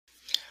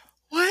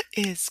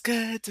It's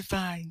good to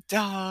find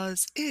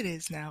dolls. It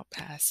is now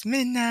past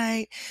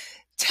midnight,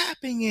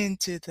 tapping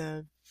into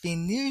the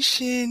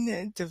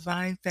Venusian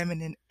divine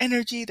feminine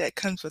energy that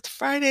comes with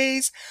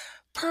Fridays.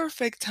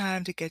 Perfect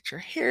time to get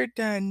your hair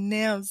done,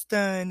 nails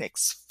done,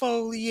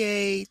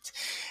 exfoliate,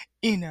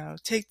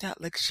 take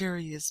that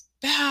luxurious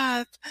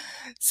bath.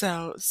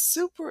 So,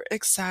 super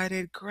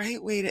excited.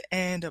 Great way to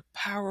end a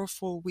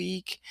powerful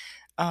week.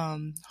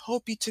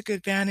 Hope you took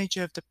advantage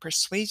of the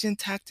persuasion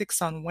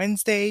tactics on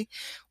Wednesday.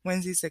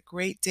 Wednesday's a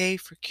great day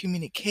for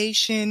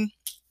communication.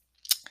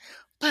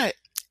 But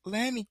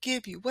let me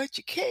give you what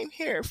you came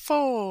here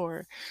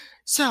for.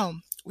 So,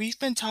 we've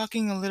been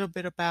talking a little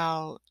bit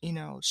about,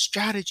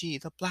 strategy,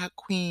 the Black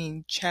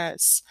Queen,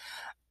 chess.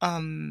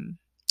 Um,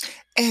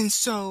 and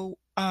so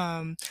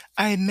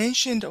I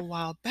mentioned a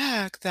while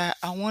back that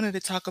I wanted to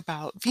talk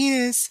about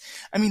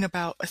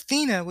about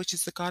Athena, which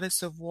is the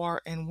goddess of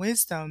war and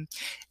wisdom.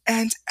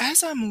 And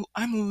as I'm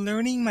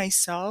learning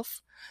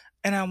myself,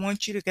 and I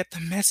want you to get the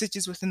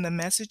messages within the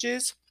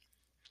messages.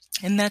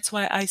 And that's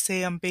why I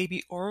say I'm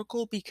baby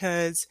oracle,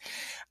 because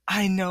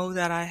I know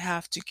that I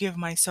have to give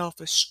myself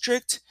a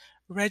strict,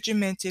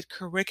 regimented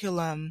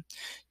curriculum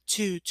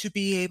to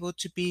be able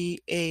to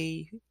be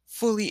a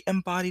fully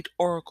embodied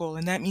oracle.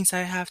 And that means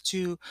I have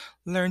to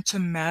learn to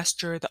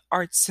master the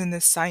arts and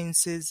the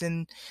sciences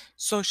and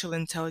social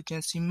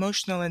intelligence,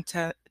 emotional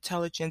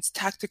intelligence,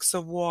 tactics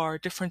of war,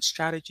 different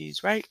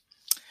strategies, right?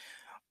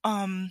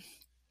 Um,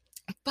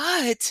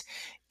 but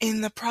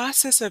in the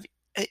process of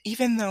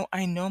even though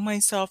I know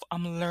myself,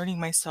 I'm learning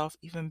myself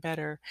even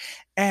better.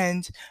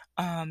 And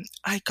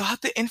I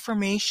got the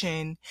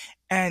information,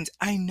 and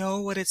I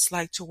know what it's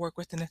like to work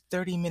within a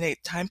 30-minute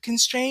time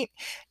constraint.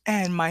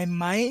 And my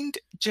mind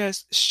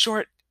just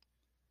short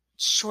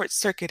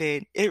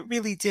circuited. It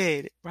really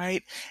did,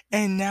 right?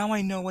 And now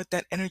I know what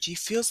that energy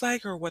feels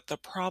like, or what the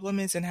problem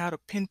is, and how to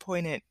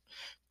pinpoint it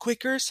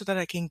quicker so that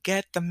I can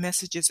get the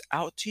messages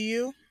out to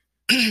you.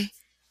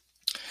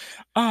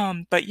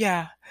 But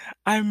yeah,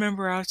 I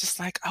remember I was just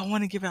like, I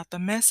want to give out the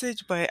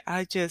message, but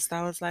I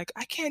was like,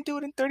 I can't do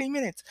it in 30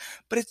 minutes.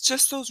 But it's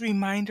just those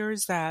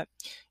reminders that,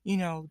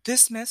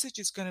 this message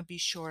is going to be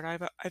short.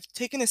 I've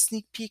taken a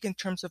sneak peek in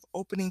terms of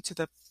opening to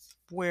the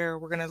where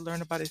we're going to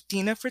learn about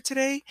Athena for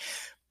today,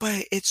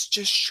 but it's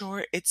just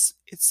short. It's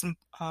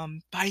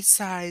bite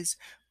size,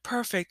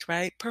 perfect,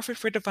 right? Perfect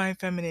for divine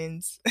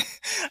feminines.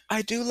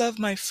 I do love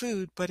my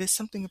food, but it's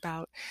something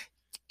about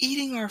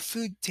eating our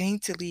food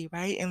daintily,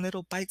 right? In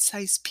little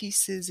bite-sized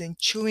pieces, and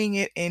chewing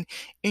it and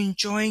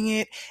enjoying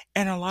it.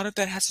 And a lot of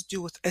that has to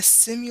do with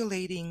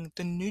assimilating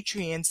the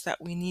nutrients that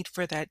we need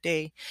for that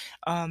day.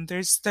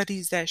 There's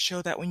studies that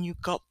show that when you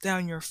gulp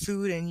down your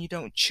food and you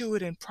don't chew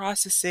it and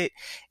process it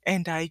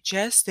and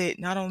digest it,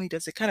 not only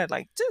does it kind of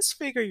like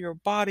disfigure your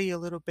body a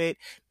little bit,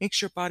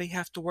 makes your body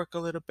have to work a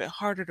little bit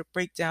harder to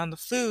break down the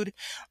food.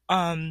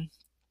 Um,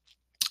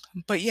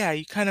 but yeah,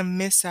 you kind of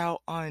miss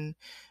out on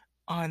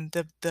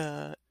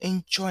the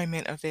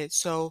enjoyment of it.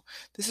 So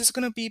this is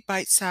going to be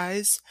bite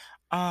size.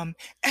 And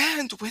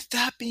with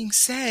that being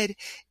said,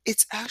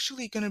 it's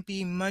actually going to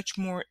be much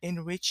more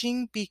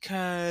enriching,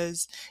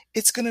 because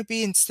it's going to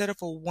be, instead of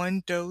a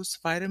one dose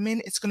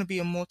vitamin, it's going to be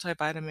a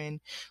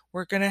multivitamin.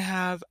 We're going to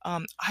have,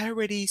 I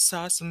already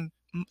saw some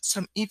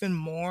even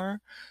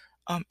more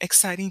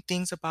exciting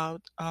things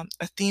about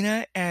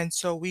Athena, and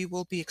so we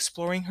will be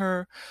exploring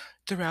her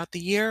throughout the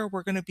year.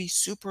 We're going to be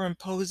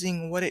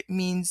superimposing what it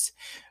means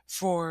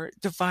for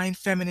divine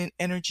feminine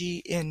energy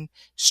in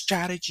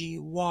strategy,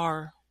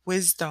 war,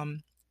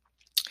 wisdom.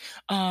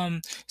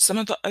 Some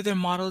of the other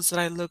models that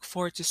I look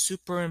forward to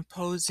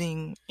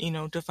superimposing,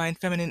 divine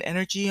feminine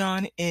energy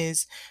on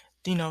is,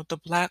 the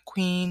Black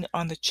Queen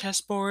on the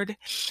chessboard,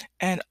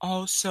 and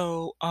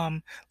also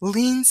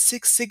Lean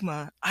Six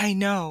Sigma. I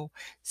know,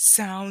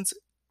 sounds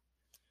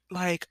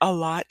like a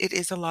lot. It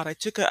is a lot. I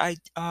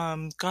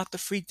got the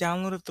free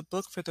download of the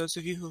book for those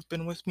of you who've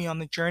been with me on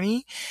the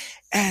journey.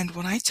 And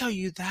when I tell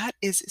you that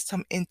is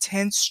some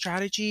intense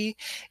strategy,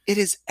 it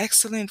is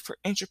excellent for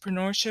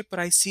entrepreneurship, but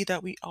I see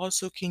that we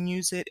also can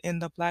use it in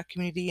the Black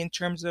community in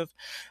terms of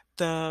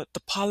the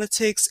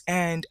politics.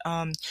 And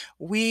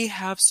we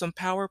have some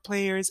power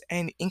players,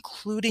 and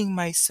including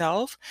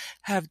myself,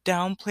 have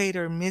downplayed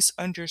or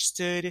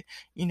misunderstood,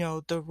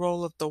 the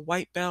role of the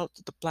white belt,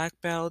 the black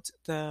belt,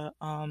 the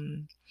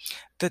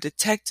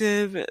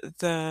detective,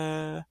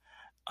 the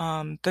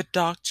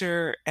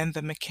doctor, and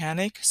the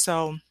mechanic.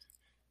 So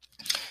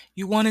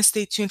you want to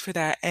stay tuned for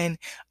that. And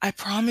I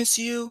promise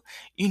you,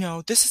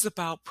 this is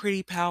about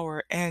pretty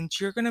power, and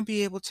you're going to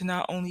be able to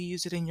not only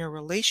use it in your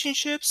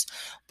relationships,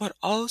 but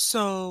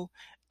also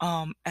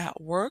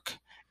at work.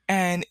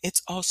 And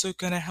it's also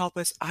going to help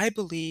us, I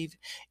believe,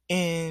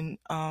 in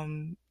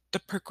the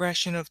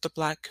progression of the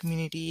Black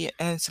community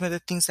and some of the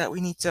things that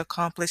we need to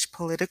accomplish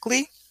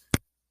politically.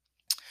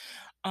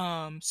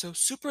 So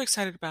super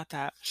excited about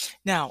that.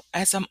 Now,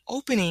 as I'm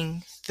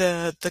opening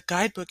the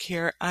guidebook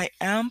here, I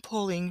am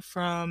pulling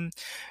from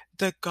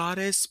the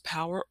Goddess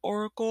Power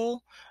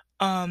Oracle.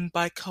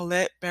 by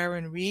Colette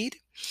Baron Reed,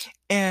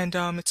 and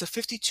it's a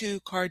 52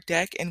 card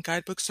deck and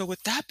guidebook. So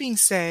with that being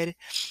said,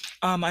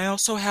 I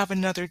also have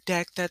another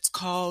deck that's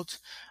called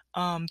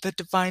the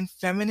Divine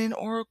Feminine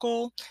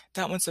Oracle.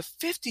 That one's a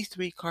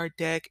 53 card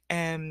deck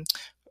and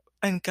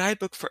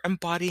guidebook for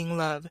embodying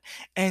love.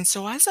 And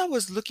so as I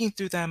was looking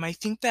through them, I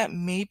think that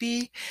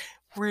maybe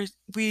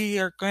we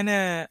are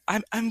gonna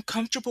I'm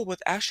comfortable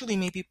with actually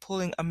maybe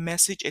pulling a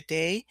message a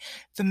day.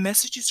 The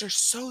messages are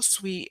so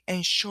sweet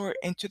and short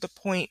and to the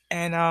point,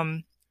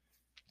 and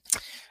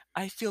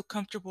I feel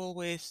comfortable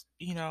with,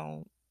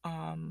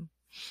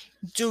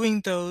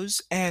 doing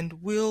those, and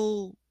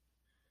we'll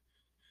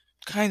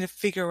kind of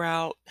figure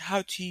out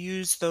how to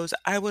use those.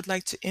 I would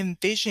like to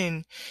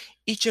envision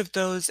each of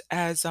those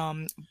as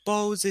for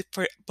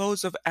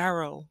bows of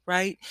arrow,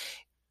 right?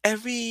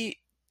 Every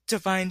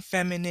divine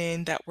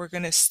feminine that we're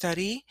going to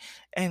study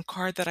and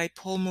card that I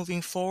pull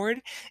moving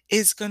forward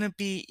is going to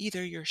be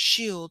either your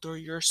shield or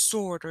your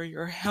sword or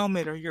your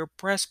helmet or your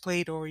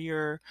breastplate or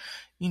your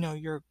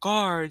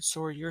guards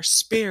or your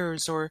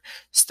spears or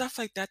stuff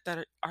like that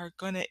that are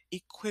going to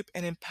equip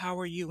and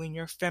empower you in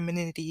your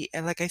femininity.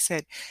 And like I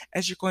said,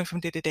 as you're going from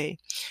day to day.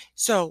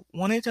 So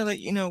wanted to let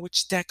you know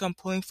which deck I'm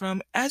pulling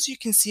from. As you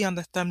can see on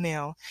the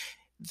thumbnail,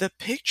 the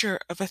picture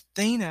of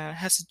Athena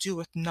has to do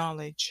with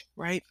knowledge,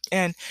 right?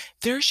 And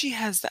there she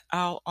has the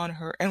owl on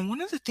her. And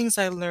one of the things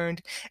I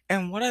learned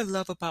and what I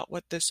love about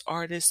what this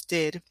artist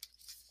did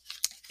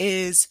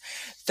is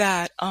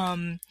that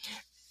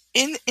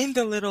in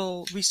the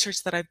little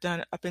research that I've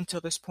done up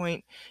until this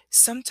point,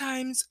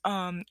 sometimes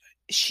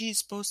she's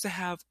supposed to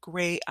have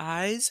gray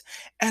eyes,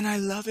 and I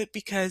love it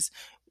because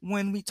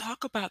when we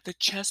talk about the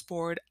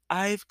chessboard,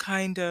 I've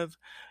kind of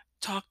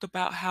talked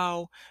about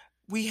how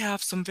we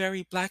have some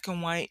very black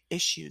and white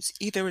issues.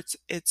 Either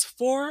it's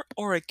for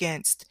or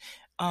against,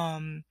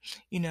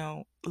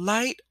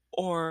 light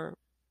or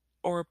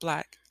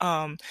black,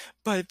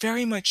 but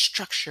very much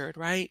structured,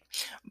 right?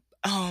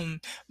 Um,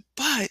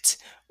 but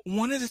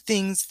one of the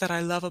things that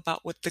I love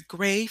about with the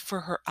gray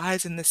for her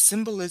eyes and the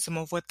symbolism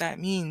of what that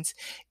means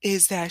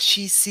is that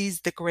she sees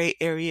the gray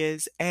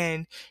areas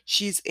and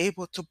she's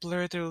able to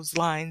blur those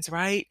lines,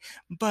 right?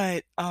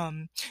 But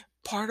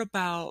part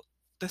about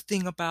the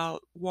thing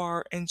about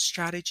war and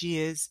strategy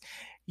is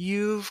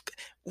you've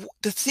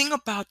the thing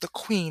about the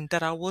queen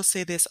that I will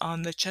say this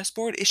on the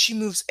chessboard is she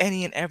moves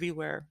any and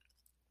everywhere,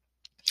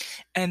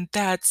 and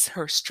that's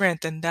her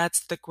strength, and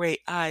that's the great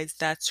eyes,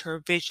 that's her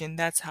vision,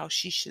 that's how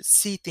she should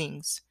see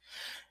things.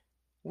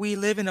 We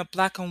live in a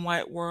black and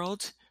white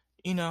world,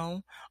 you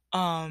know,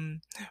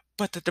 um,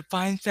 but the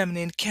divine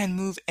feminine can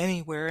move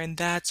anywhere, and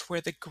that's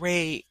where the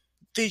gray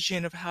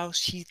vision of how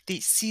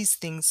sees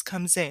things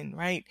comes in,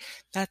 right?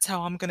 That's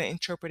how I'm going to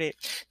interpret it.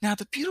 Now,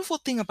 the beautiful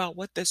thing about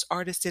what this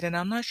artist did, and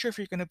I'm not sure if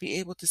you're going to be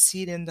able to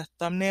see it in the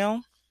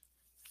thumbnail,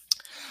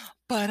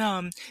 but,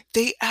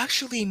 they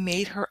actually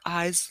made her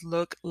eyes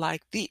look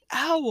like the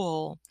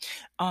owl,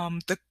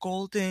 the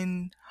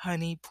golden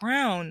honey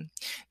brown.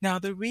 Now,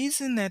 the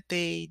reason that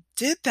they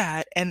did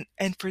that, and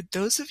for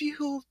those of you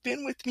who've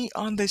been with me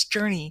on this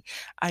journey,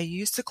 I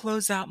used to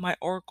close out my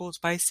oracles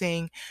by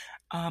saying,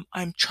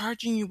 I'm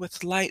charging you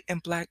with light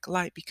and black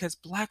light because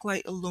black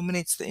light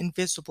illuminates the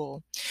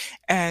invisible.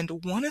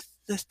 And one of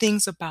the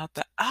things about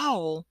the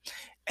owl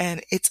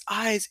and its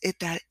eyes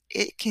that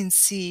it can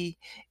see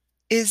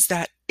is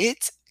that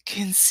it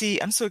can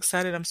see. I'm so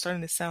excited, I'm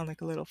starting to sound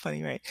like a little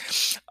funny, right?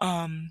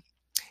 Um,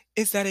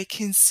 is that it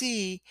can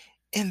see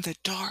in the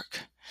dark.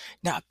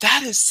 Now,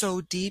 that is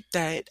so deep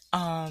that,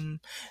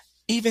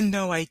 even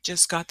though I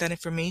just got that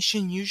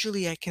information,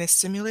 usually I can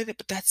assimilate it,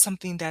 but that's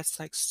something that's,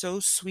 like, so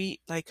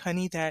sweet, like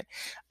honey, that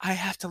I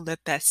have to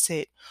let that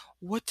sit.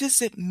 What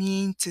does it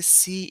mean to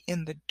see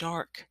in the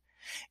dark?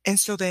 And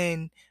so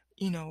then,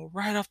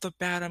 right off the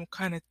bat, I'm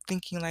kind of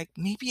thinking like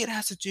maybe it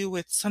has to do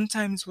with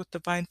sometimes with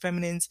divine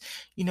feminines,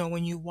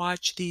 when you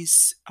watch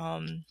these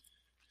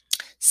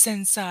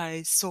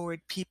sensei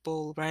sword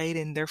people, right?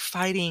 And they're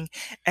fighting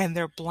and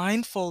they're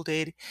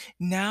blindfolded.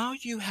 Now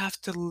you have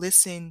to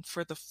listen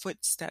for the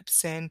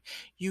footsteps and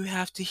you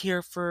have to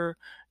hear for,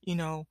 you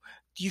know,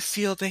 you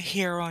feel the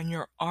hair on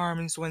your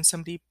arms when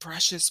somebody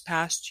brushes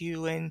past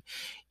you, and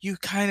you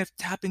kind of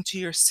tap into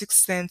your sixth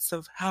sense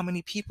of how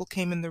many people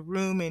came in the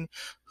room and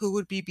who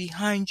would be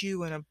behind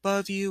you and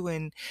above you,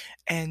 and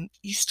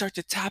you start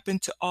to tap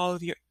into all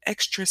of your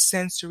extra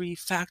sensory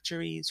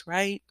factories,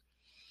 right?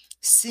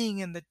 Seeing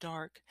in the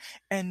dark.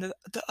 And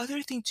the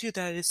other thing too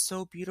that is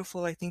so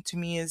beautiful, I think, to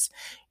me is,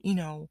 you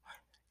know,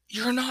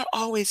 you're not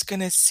always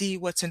going to see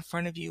what's in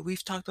front of you.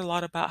 We've talked a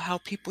lot about how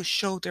people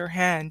show their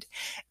hand,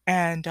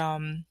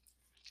 and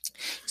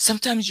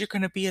sometimes you're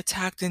going to be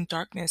attacked in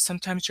darkness.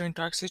 Sometimes you're in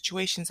dark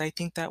situations. I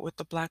think that with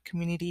the Black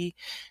community,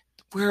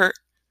 we're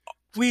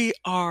we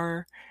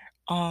are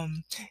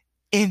um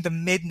in the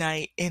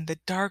midnight, in the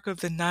dark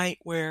of the night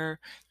where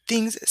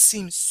things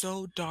seem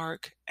so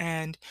dark,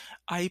 and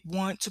I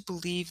want to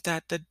believe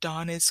that the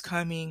dawn is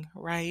coming,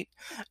 right?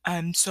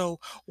 So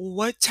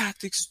what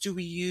tactics do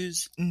we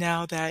use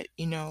now that,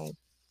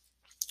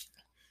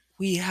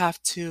 we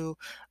have to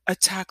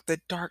attack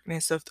the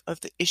darkness of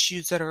the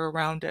issues that are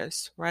around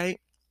us, right?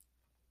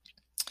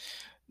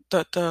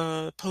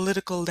 The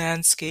political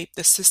landscape,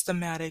 the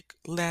systematic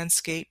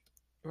landscape,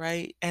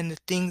 right? And the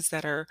things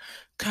that are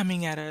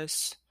coming at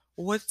us.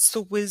 What's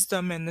the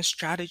wisdom and the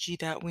strategy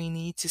that we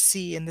need to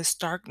see in this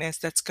darkness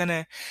that's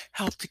gonna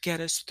help to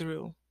get us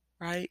through,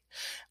 right?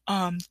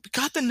 We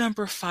got the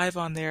number 5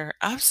 on there.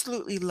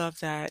 Absolutely love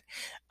that.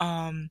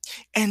 Um,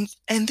 and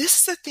this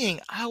is the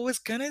thing. I was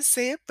gonna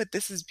say it, but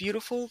this is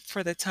beautiful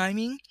for the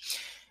timing.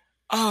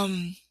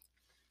 Um,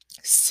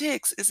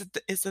 6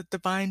 is a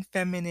divine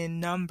feminine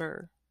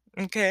number,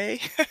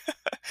 okay?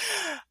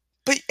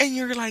 But and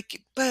you're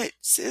like, "But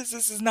sis,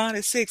 this is not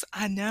a 6."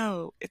 I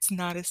know, it's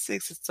not a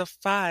 6, it's a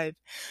 5.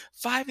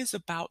 5 is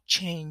about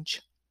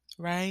change,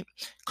 right?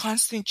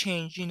 Constant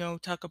change,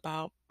 talk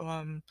about,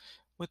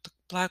 with the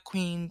Black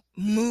Queen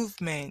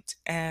movement,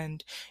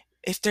 and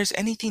if there's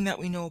anything that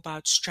we know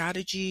about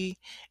strategy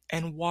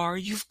and war,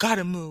 you've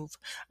gotta move.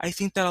 I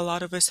think that a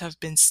lot of us have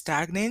been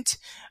stagnant,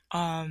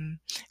 um,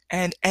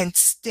 and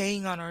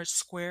staying on our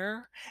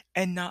square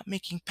and not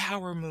making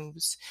power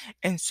moves.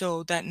 And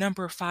so that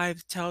number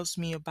 5 tells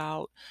me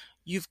about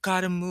you've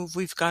got to move,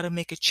 we've got to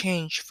make a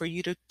change for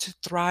you to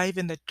thrive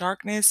in the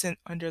darkness and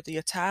under the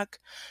attack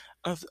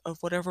of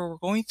whatever we're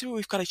going through.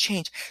 We've got to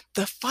change.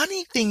 The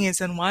funny thing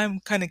is, and why I'm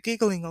kind of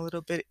giggling a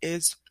little bit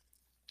is,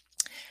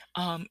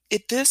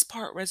 this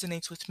part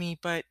resonates with me,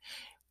 but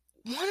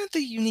one of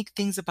the unique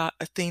things about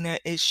Athena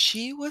is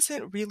she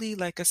wasn't really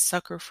like a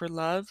sucker for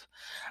love.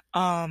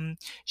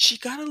 She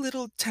got a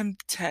little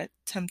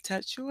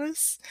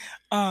tempestuous,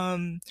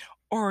 um,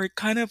 or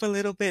kind of a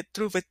little bit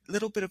through a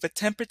little bit of a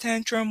temper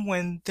tantrum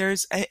when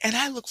and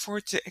I look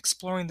forward to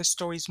exploring the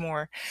stories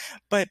more.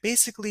 But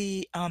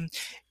basically,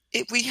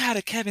 we had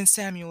a Kevin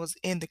Samuels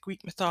in the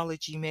Greek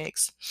mythology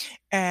mix,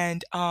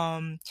 and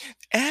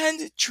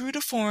true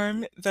to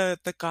form, the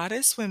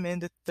goddess women,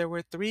 that there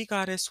were 3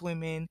 goddess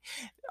women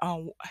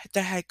uh,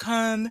 that had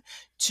come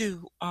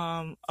to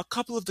a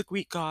couple of the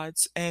Greek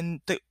gods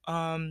and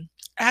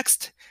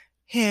asked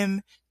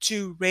him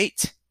to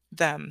rate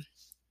them,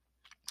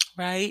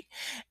 right?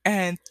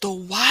 And the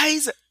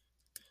wise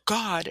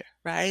god,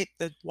 right?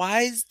 The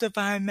wise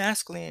divine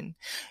masculine,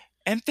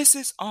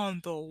 emphasis on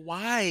the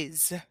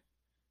wise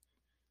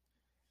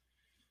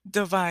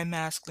divine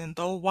masculine,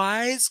 the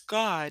wise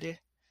god,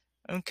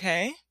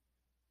 okay?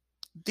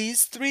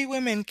 These 3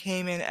 women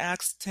came and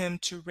asked him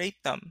to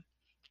rate them.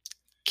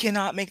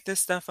 Cannot make this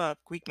stuff up.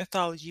 Greek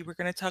mythology, we're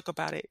going to talk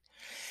about it.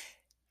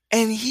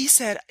 And he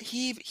said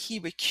he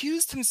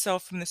recused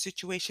himself from the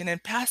situation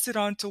and passed it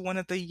on to one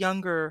of the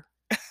younger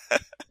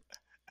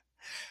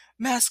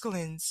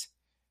masculines.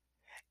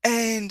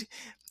 And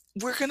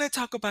we're going to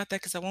talk about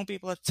that because I won't be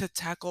able to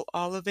tackle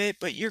all of it,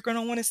 but you're going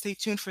to want to stay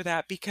tuned for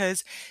that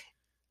because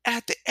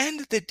at the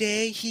end of the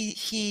day,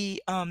 he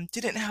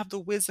didn't have the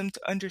wisdom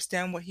to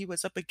understand what he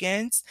was up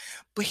against,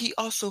 but he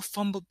also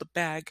fumbled the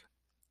bag,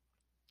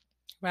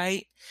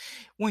 right?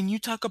 When you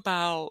talk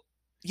about,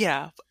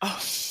 yeah, oh,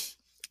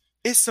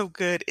 it's so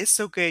good. It's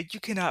so good.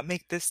 You cannot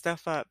make this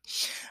stuff up.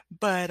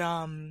 But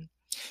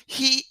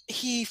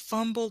he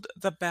fumbled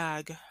the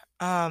bag.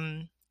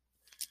 Um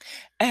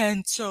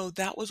and so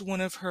that was one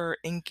of her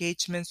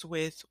engagements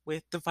with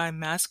divine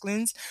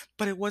masculines,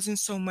 but it wasn't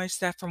so much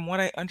that, from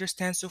what I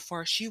understand so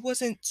far, she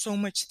wasn't so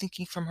much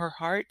thinking from her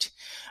heart.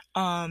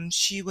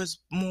 She was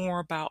more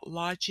about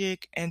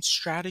logic and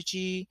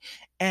strategy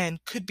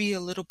and could be a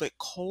little bit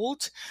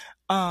cold.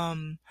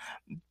 Um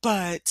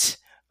but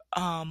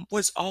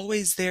was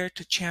always there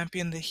to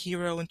champion the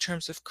hero in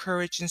terms of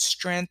courage and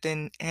strength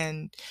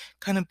and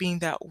kind of being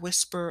that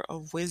whisper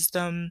of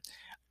wisdom.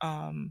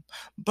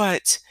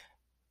 But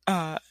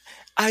uh,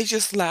 I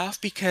just laugh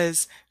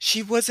because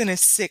she wasn't a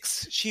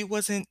 6. She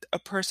wasn't a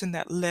person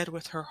that led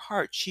with her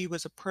heart. She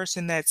was a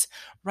person that's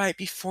right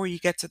before you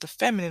get to the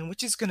feminine,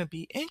 which is going to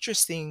be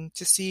interesting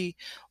to see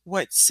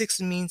what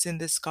 6 means in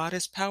this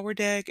goddess power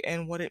deck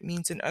and what it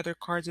means in other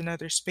cards and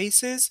other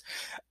spaces.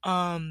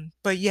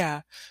 But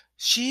yeah,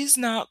 she's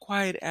not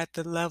quite at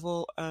the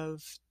level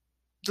of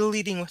the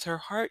leading with her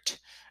heart.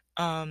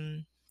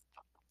 Um,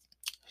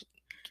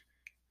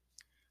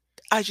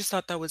 I just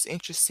thought that was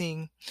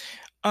interesting.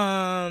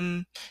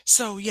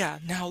 So yeah,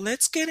 now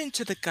let's get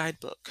into the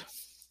guidebook.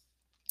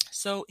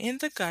 So in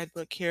the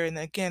guidebook here, and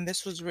again,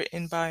 this was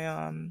written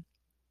by,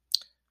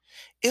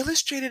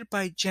 illustrated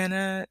by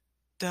Jenna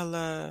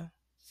Della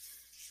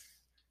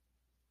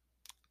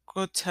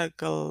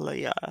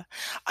Gotaglia.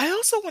 I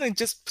also want to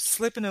just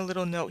slip in a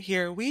little note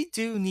here. We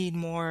do need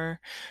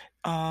more,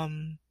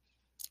 um,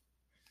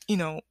 you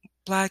know,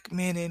 Black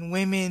men and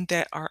women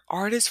that are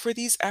artists for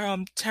these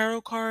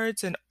tarot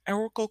cards and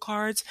oracle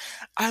cards.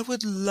 I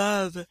would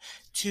love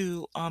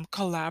to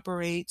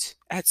collaborate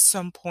at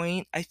some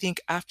point. I think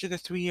after the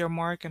 3-year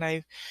mark and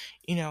I,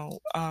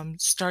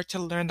 start to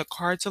learn the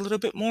cards a little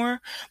bit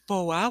more.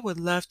 But I would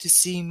love to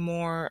see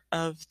more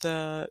of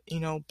the,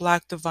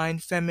 Black divine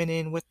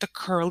feminine with the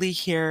curly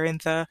hair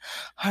and the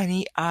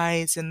honey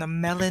eyes and the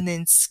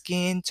melanin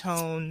skin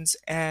tones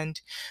and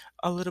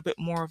a little bit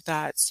more of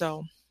that.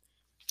 So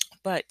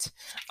But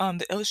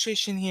the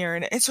illustration here,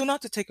 and so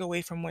not to take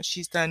away from what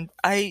she's done,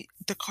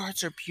 the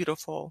cards are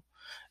beautiful,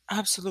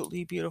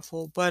 absolutely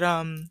beautiful, but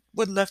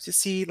would love to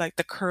see like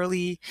the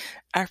curly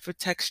afro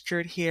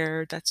textured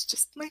hair. That's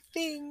just my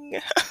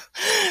thing.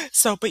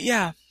 So, but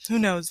yeah, who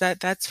knows,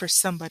 that's for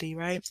somebody,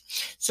 right?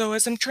 So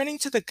as I'm turning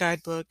to the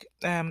guidebook,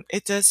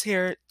 it does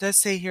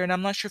say here, and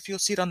I'm not sure if you'll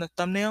see it on the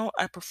thumbnail,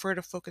 I prefer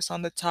to focus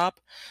on the top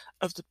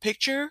of the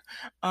picture.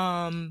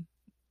 um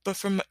but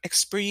from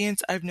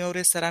experience, I've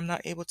noticed that I'm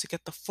not able to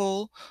get the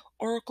full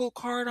oracle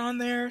card on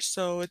there.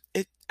 So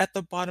it at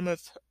the bottom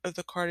of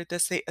the card, it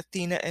does say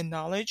Athena and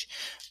knowledge.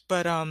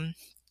 But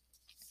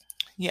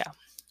yeah,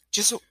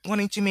 just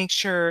wanting to make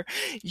sure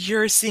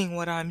you're seeing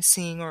what I'm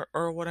seeing,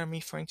 or what I'm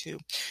referring to.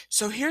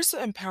 So here's the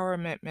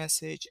empowerment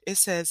message. It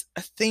says,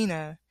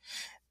 Athena,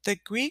 the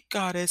Greek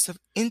goddess of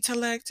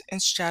intellect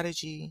and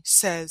strategy,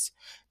 says,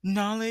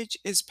 knowledge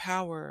is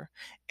power,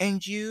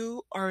 and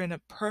you are in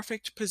a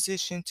perfect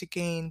position to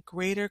gain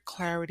greater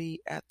clarity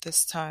at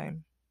this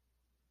time.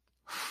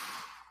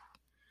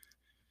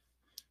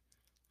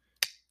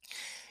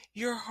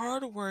 Your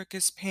hard work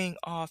is paying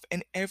off,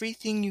 and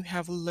everything you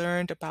have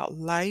learned about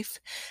life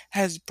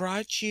has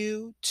brought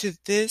you to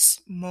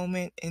this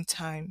moment in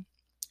time.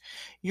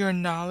 Your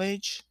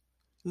knowledge,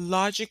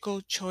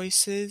 logical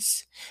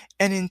choices,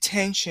 and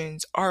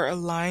intentions are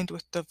aligned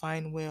with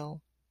divine will.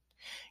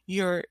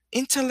 Your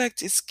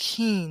intellect is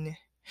keen,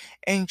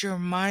 and your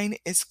mind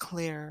is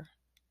clear.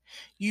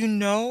 You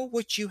know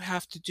what you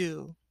have to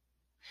do.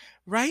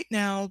 Right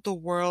now, the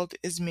world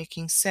is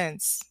making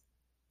sense.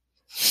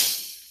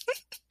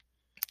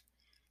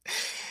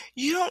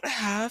 You don't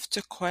have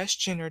to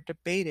question or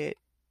debate it.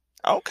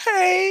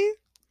 Okay.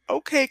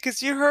 Okay,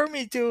 because you heard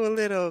me do a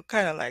little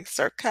kind of like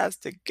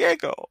sarcastic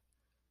giggle.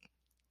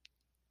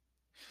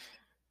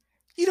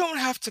 You don't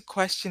have to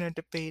question or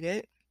debate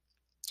it.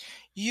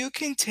 You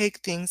can take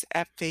things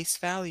at face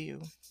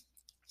value.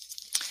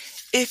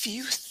 If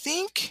you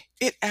think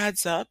it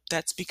adds up,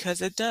 that's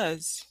because it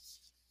does.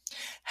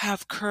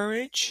 Have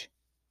courage.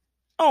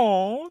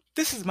 Oh,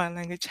 this is my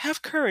language.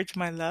 Have courage,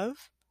 my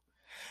love.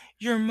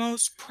 Your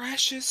most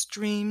precious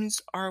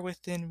dreams are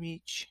within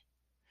reach.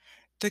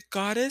 The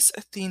goddess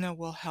Athena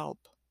will help.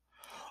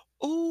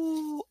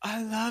 Oh,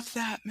 I love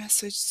that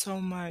message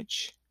so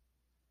much,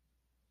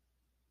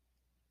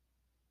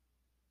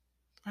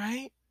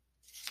 right?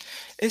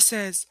 It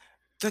says,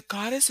 the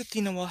goddess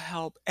Athena will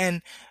help.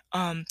 And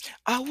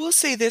I will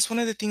say this, one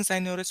of the things I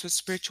noticed with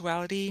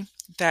spirituality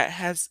that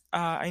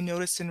I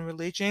noticed in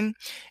religion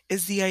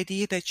is the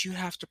idea that you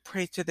have to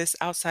pray to this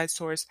outside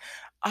source.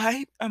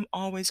 I am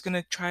always going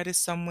to try to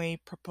some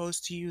way propose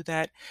to you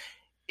that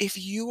if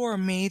you are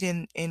made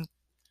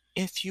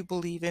if you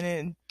believe in it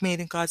and made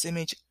in God's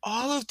image,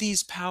 all of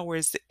these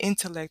powers, the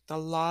intellect, the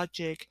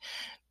logic,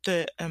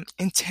 the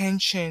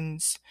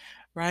intentions,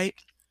 right,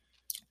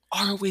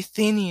 are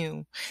within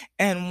you.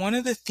 And one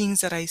of the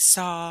things that I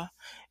saw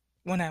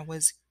when I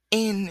was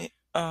in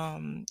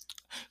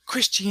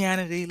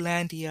Christianity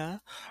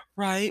Landia,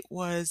 right,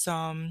 was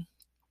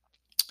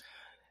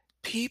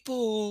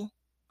people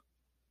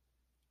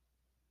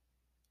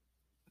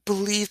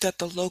believe that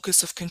the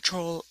locus of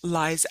control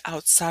lies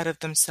outside of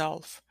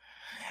themselves.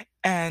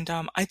 And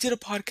I did a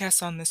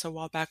podcast on this a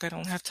while back. I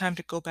don't have time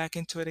to go back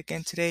into it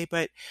again today,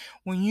 but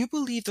when you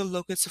believe the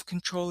locus of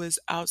control is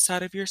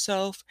outside of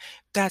yourself,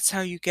 that's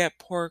how you get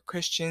poor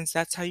Christians.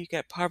 That's how you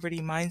get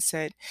poverty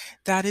mindset.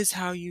 That is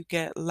how you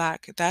get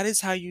lack. That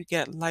is how you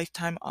get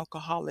lifetime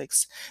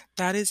alcoholics.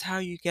 That is how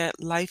you get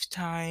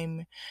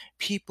lifetime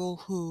people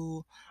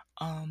who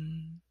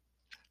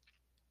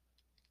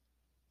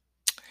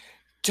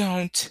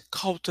don't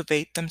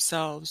cultivate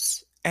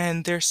themselves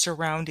and their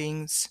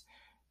surroundings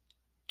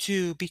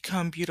to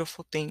become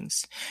beautiful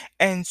things.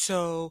 And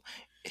so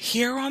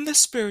here on the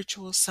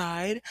spiritual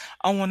side,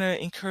 I want to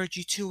encourage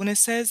you too. When it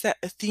says that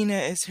Athena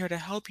is here to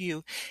help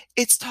you,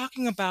 it's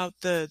talking about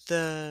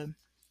the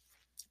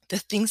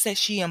things that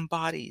she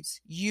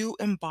embodies. You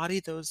embody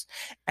those,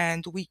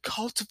 and we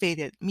cultivate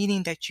it,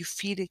 meaning that you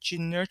feed it, you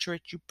nurture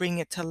it, you bring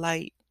it to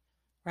light,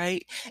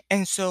 right?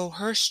 And so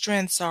her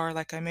strengths are,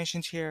 like I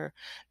mentioned here,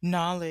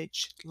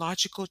 knowledge,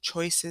 logical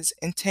choices,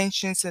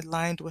 intentions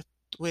aligned with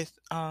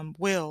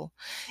will,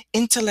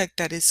 intellect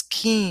that is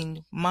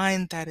keen,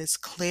 mind that is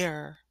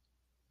clear,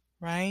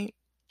 right?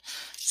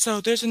 So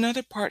there's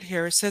another part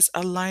here. It says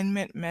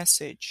alignment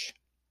message,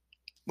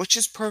 which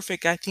is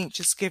perfect. I think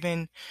just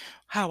given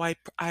how I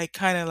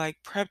kind of like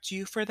prepped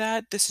you for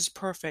that, this is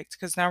perfect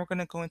because now we're going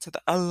to go into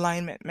the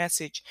alignment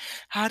message.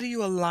 How do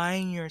you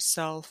align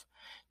yourself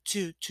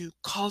to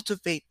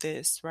cultivate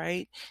this,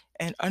 right?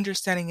 And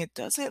understanding it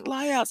doesn't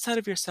lie outside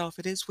of yourself,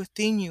 it is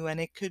within you, and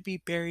it could be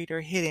buried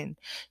or hidden.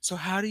 So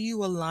how do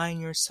you align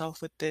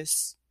yourself with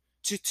this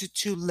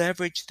to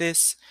leverage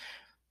this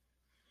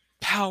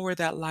power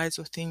that lies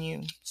within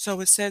you? So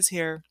it says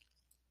here,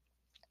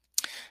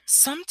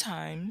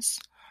 sometimes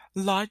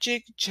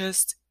logic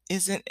just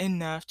isn't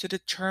enough to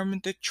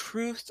determine the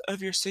truth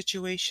of your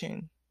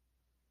situation.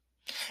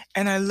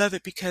 And I love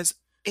it because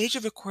Age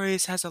of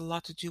Aquarius has a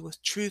lot to do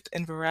with truth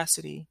and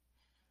veracity,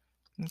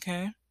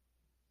 Okay?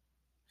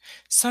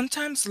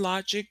 Sometimes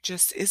logic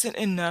just isn't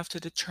enough to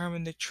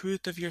determine the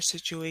truth of your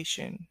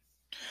situation.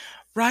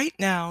 Right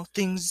now,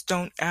 things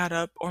don't add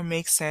up or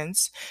make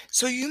sense,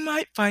 so you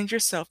might find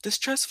yourself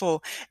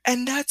distrustful.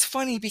 And that's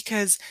funny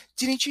because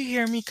didn't you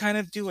hear me kind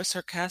of do a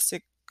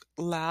sarcastic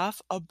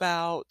laugh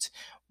about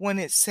when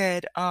it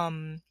said,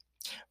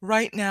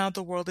 right now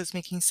the world is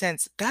making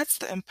sense? That's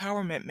the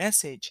empowerment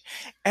message.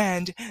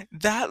 And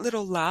that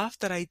little laugh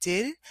that I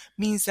did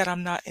means that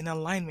I'm not in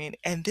alignment.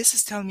 And this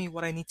is telling me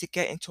what I need to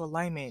get into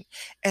alignment.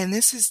 And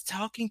this is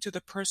talking to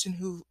the person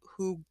who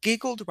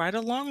giggled right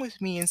along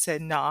with me and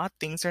said, nah,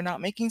 things are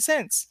not making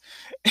sense.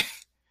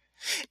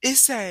 It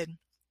said,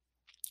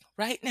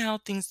 right now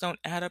things don't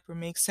add up or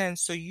make sense,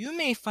 so you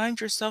may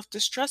find yourself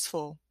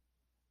distrustful.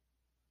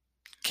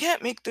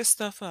 Can't make this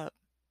stuff up.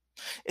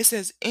 It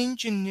says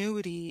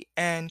ingenuity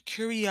and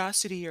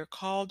curiosity are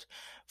called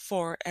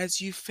for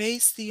as you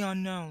face the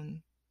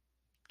unknown.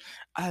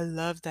 I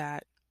love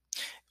that.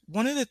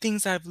 One of the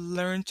things I've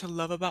learned to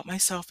love about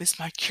myself is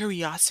my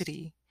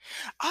curiosity.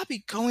 I'll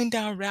be going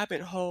down rabbit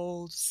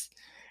holes,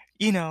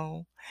 you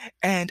know,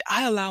 and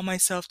I allow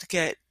myself to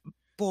get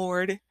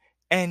bored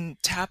and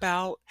tap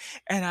out,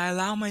 and I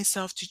allow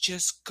myself to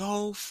just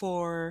go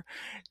for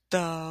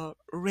the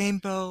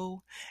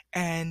rainbow,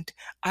 and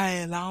I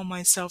allow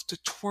myself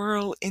to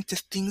twirl into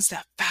things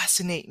that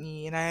fascinate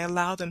me, and I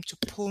allow them to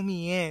pull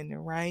me in,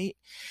 right?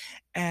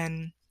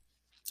 And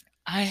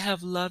I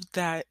have loved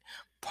that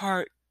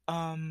part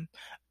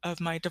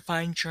of my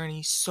divine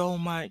journey so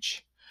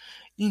much.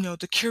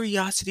 The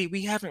curiosity,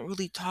 we haven't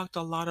really talked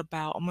a lot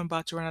about. I'm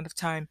about to run out of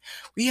time.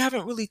 We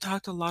haven't really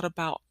talked a lot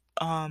about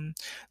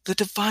the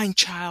divine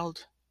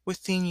child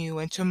within you,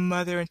 and to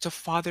mother and to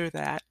father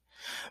that.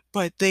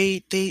 But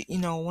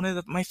one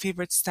of my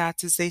favorite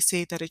stats is they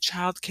say that a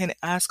child can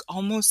ask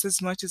almost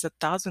as much as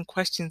 1,000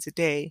 questions a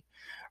day,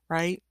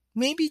 right?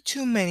 Maybe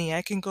too many.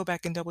 I can go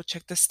back and double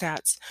check the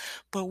stats.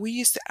 But we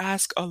used to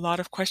ask a lot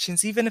of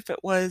questions, even if it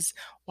was,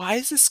 why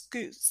is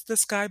the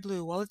sky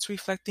blue? Well, it's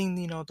reflecting,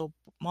 the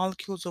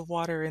molecules of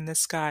water in the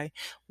sky.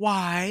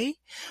 Why?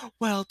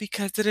 Well,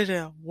 because da da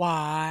da.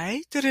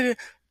 Why? Da da da.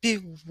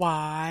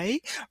 Why?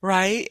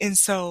 Right? And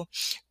so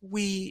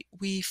we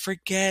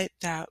forget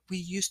that we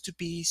used to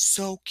be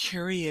so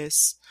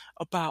curious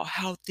about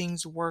how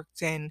things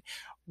worked and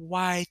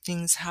why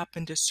things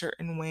happened a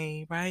certain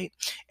way, right?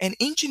 And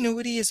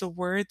ingenuity is a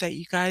word that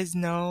you guys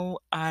know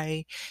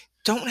I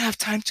don't have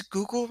time to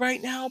Google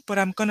right now, but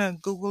I'm gonna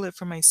Google it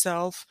for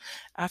myself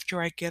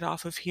after I get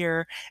off of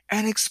here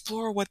and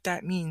explore what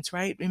that means,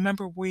 right?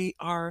 Remember, we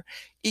are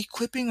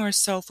equipping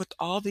ourselves with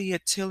all the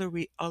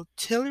artillery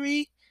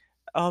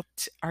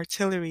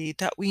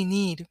that we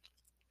need.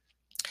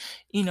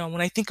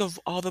 When I think of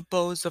all the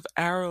bows of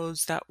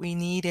arrows that we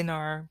need in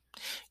our,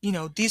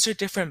 these are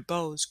different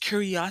bows.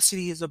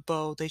 Curiosity is a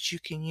bow that you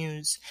can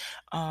use.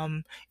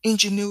 Um,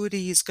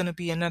 Ingenuity is going to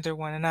be another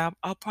one, and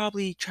I'll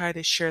probably try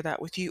to share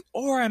that with you,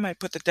 or I might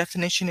put the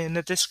definition in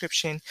the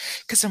description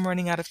because I'm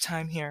running out of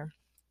time here.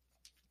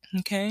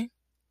 Okay?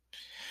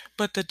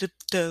 But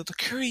the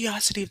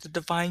curiosity of the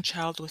divine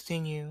child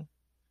within you.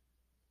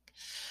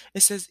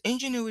 It says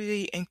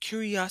ingenuity and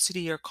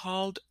curiosity are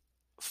called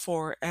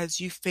for as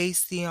you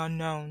face the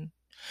unknown.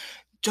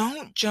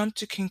 Don't jump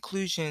to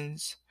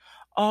conclusions.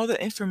 All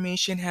the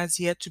information has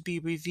yet to be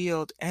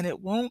revealed, and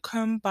it won't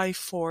come by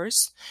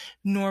force,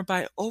 nor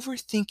by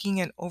overthinking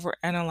and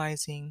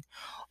overanalyzing.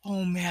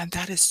 Oh man,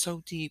 that is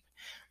so deep.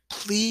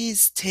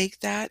 Please take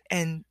that,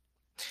 and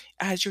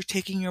as you're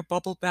taking your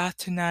bubble bath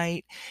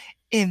tonight,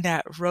 in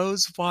that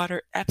rose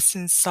water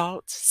Epsom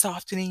salt,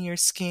 softening your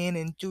skin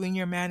and doing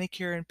your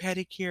manicure and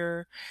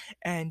pedicure,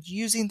 and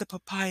using the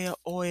papaya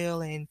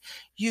oil, and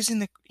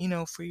using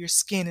for your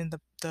skin, and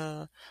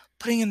the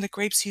putting in the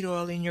grapeseed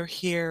oil in your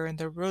hair, and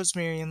the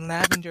rosemary and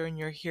lavender in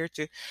your hair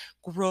to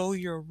grow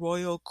your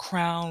royal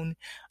crown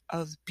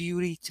of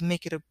beauty, to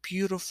make it a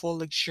beautiful,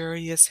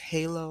 luxurious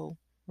halo,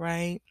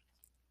 right?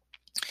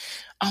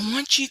 I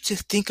want you to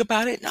think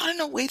about it, not in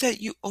a way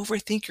that you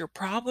overthink your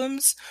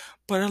problems,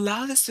 but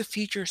allow this to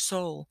feed your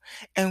soul.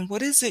 And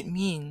what does it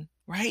mean,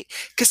 right?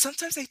 Because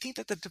sometimes I think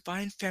that the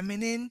divine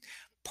feminine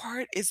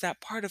part is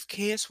that part of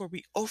chaos where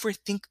we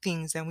overthink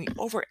things and we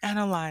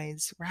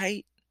overanalyze,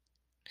 right?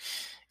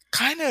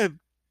 Kind of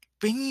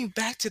bringing you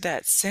back to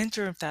that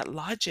center of that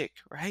logic,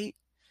 right?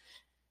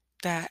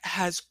 That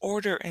has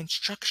order and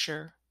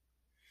structure.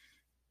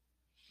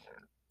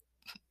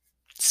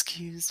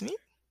 Excuse me.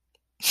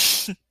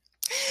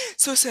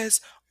 So it says,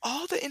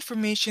 all the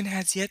information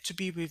has yet to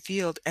be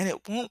revealed, and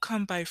it won't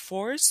come by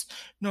force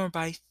nor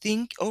by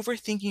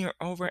overthinking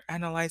or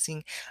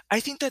overanalyzing. I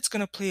think that's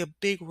going to play a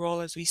big role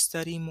as we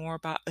study more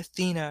about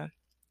Athena.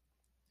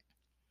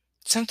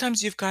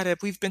 Sometimes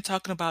we've been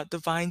talking about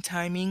divine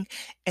timing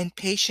and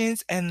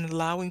patience and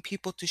allowing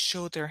people to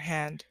show their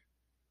hand.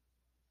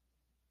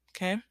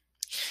 Okay?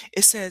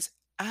 It says,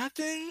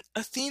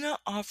 Athena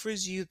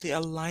offers you the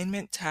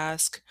alignment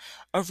task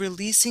of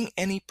releasing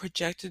any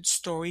projected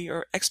story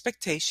or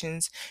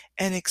expectations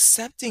and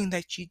accepting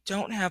that you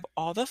don't have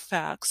all the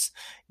facts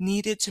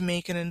needed to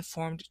make an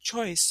informed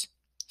choice.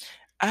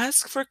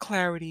 Ask for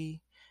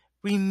clarity,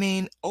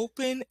 remain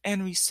open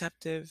and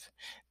receptive,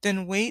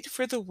 then wait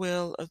for the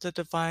will of the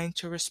divine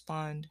to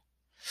respond.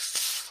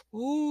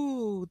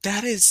 Ooh,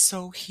 that is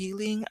so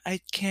healing. I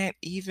can't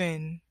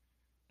even.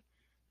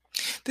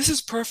 This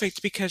is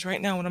perfect because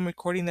right now when I'm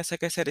recording this,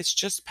 like I said, it's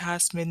just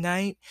past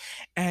midnight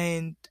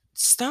and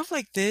stuff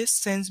like this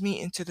sends me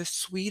into the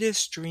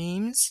sweetest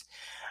dreams.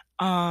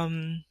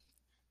 Um,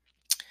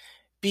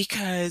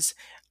 because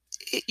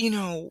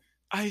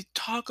I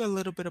talk a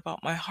little bit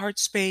about my heart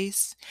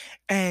space,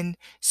 and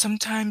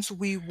sometimes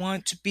we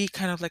want to be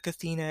kind of like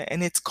Athena,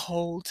 and it's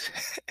cold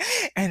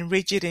and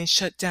rigid and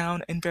shut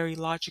down and very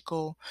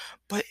logical.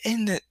 But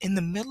in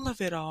the middle of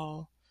it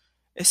all,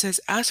 it says,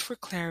 ask for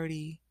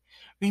clarity,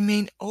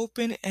 remain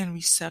open and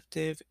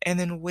receptive, and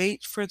then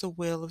wait for the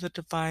will of the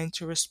divine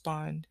to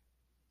respond.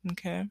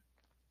 Okay?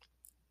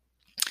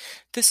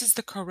 This is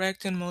the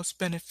correct and most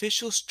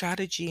beneficial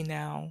strategy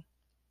now.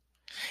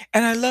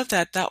 And I love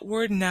that. That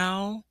word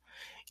now,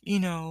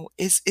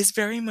 is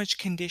very much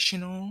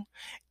conditional,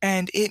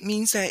 and it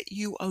means that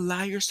you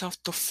allow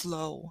yourself to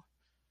flow,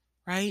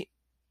 right?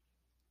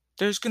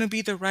 There's going to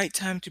be the right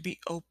time to be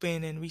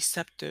open and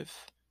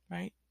receptive,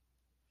 right?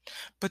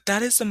 But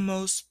that is the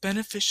most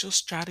beneficial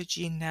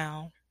strategy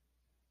now.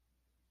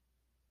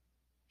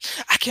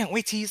 I can't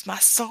wait to use my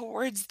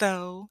swords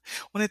though.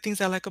 One of the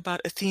things I like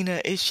about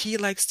Athena is she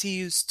likes to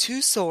use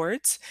two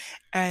swords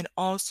and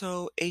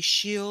also a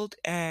shield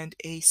and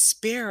a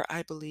spear,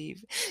 I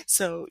believe.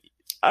 So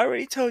I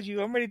already told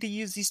you I'm ready to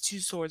use these two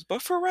swords,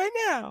 but for right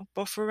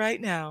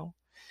now,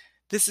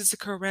 this is the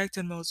correct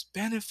and most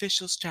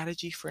beneficial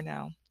strategy for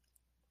now.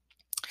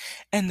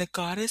 And the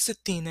goddess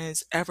Athena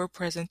is ever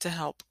present to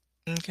help.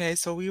 Okay,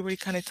 so we already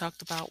kind of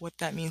talked about what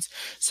that means.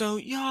 So,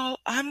 y'all,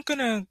 I'm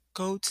gonna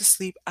go to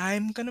sleep.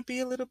 I'm gonna be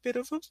a little bit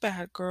of a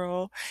bad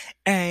girl,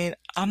 and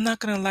I'm not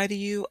gonna lie to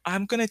you.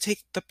 I'm gonna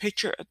take the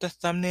picture of the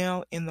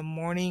thumbnail in the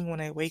morning when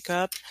I wake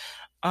up.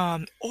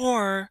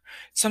 Or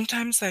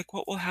sometimes, like,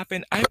 what will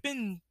happen, I've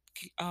been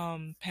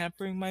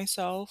pampering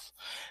myself,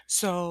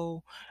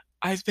 so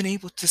I've been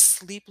able to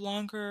sleep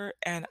longer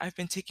and I've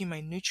been taking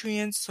my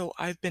nutrients, so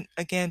I've been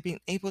again being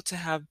able to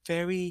have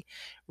very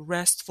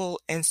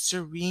restful and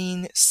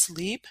serene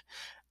sleep.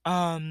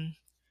 Um,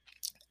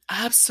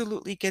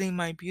 Absolutely getting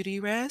my beauty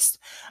rest.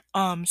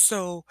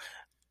 So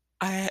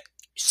I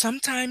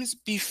sometimes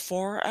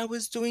before I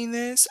was doing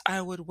this,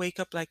 I would wake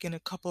up like in a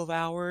couple of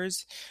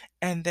hours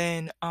and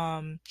then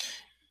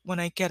when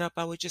I get up,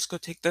 I would just go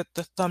take the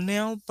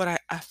thumbnail,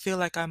 but I feel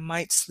like I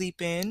might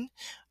sleep in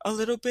a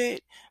little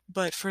bit.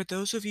 But for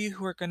those of you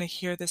who are going to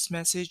hear this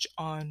message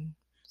on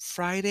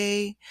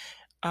Friday,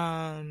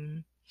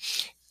 um,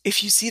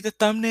 if you see the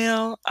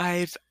thumbnail,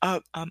 I'm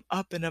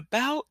up and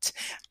about.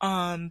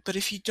 But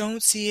if you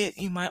don't see it,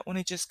 you might want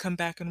to just come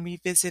back and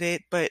revisit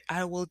it. But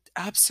I will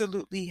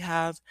absolutely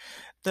have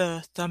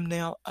the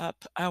thumbnail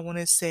up. I want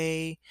to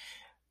say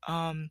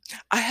um,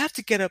 I have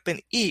to get up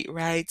and eat,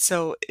 right?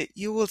 So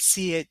you will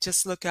see it.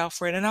 Just look out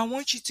for it, and I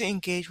want you to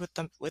engage with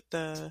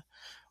the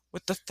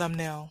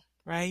thumbnail,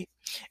 right?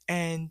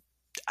 And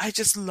I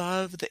just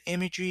love the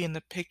imagery and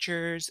the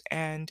pictures,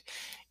 and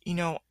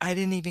I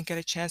didn't even get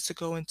a chance to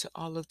go into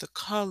all of the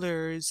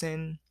colors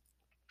and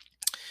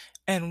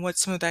what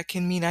some of that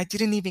can mean. I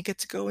didn't even get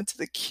to go into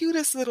the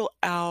cutest little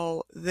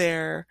owl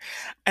there.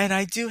 And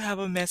I do have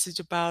a message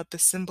about the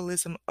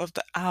symbolism of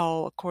the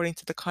owl according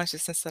to the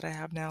consciousness that I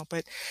have now.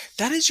 But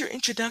that is your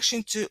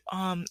introduction to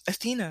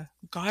Athena,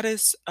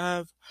 goddess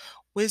of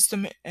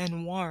wisdom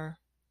and war.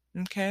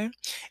 Okay.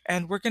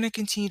 And we're going to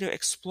continue to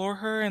explore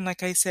her. And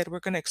like I said, we're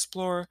going to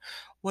explore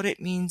what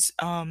it means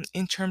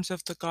in terms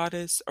of the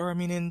goddess, or I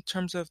mean, in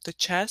terms of the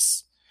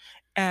chess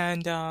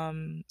and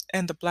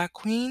the Black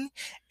Queen,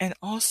 and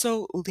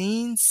also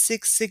Lean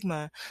Six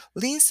Sigma.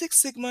 Lean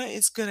Six Sigma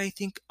is good, I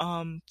think,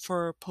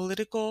 for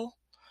political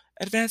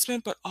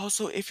advancement, but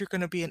also if you're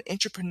going to be an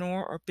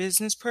entrepreneur or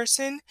business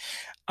person.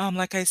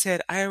 Like I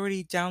said, I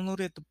already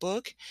downloaded the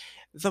book.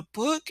 The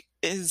book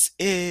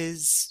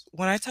is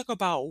when I talk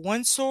about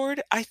one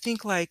sword, I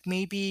think like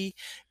maybe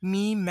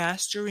me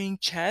mastering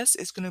chess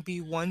is going to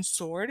be one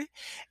sword,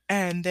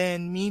 and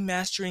then me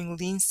mastering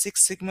Lean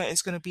Six Sigma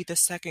is going to be the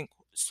second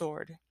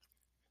sword.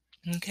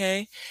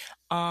 Okay.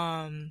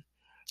 Um,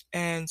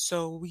 and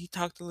so we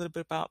talked a little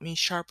bit about me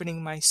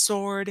sharpening my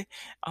sword,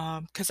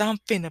 cause I'm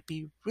finna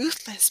be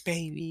ruthless,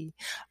 baby.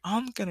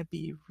 I'm gonna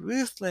be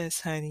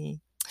ruthless,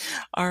 honey.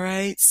 All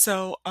right.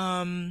 So,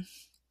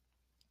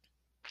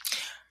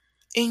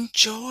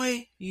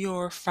 enjoy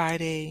your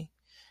Friday.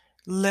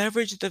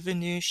 Leverage the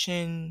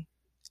Venusian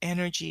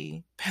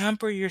energy.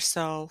 Pamper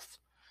yourself.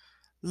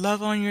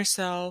 Love on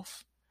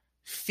yourself.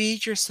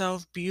 Feed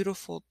yourself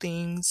beautiful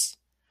things.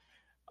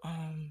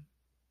 Um,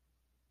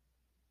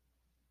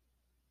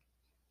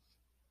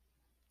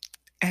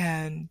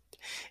 and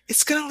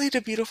it's gonna lead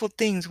to beautiful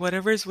things.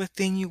 Whatever is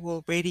within you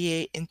will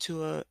radiate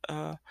into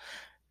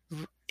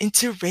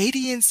into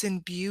radiance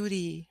and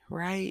beauty,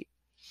 right?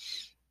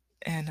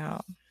 And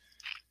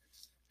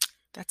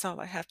that's all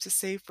I have to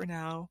say for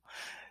now.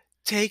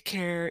 Take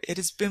care. It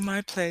has been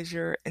my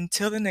pleasure.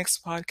 Until the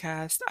next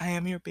podcast, I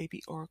am your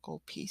baby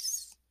oracle.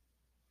 Peace.